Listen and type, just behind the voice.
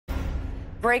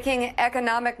Breaking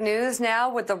economic news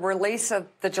now with the release of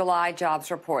the July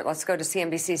jobs report. Let's go to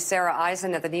CNBC's Sarah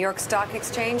Eisen at the New York Stock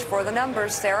Exchange for the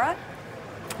numbers. Sarah?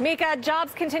 Mika,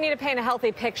 jobs continue to paint a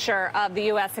healthy picture of the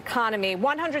U.S. economy.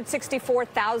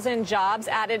 164,000 jobs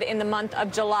added in the month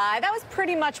of July. That was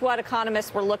pretty much what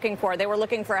economists were looking for. They were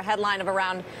looking for a headline of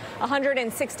around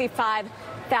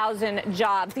 165,000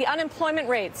 jobs. The unemployment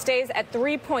rate stays at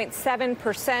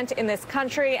 3.7% in this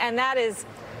country, and that is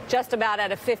just about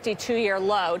at a 52-year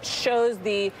low. It shows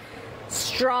the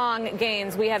strong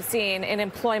gains we have seen in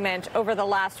employment over the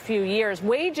last few years.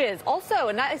 Wages, also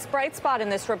a nice bright spot in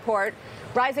this report,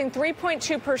 rising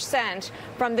 3.2%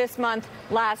 from this month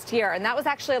last year. And that was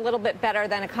actually a little bit better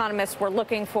than economists were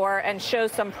looking for and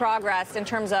shows some progress in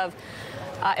terms of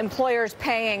employers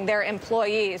paying their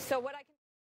employees. So what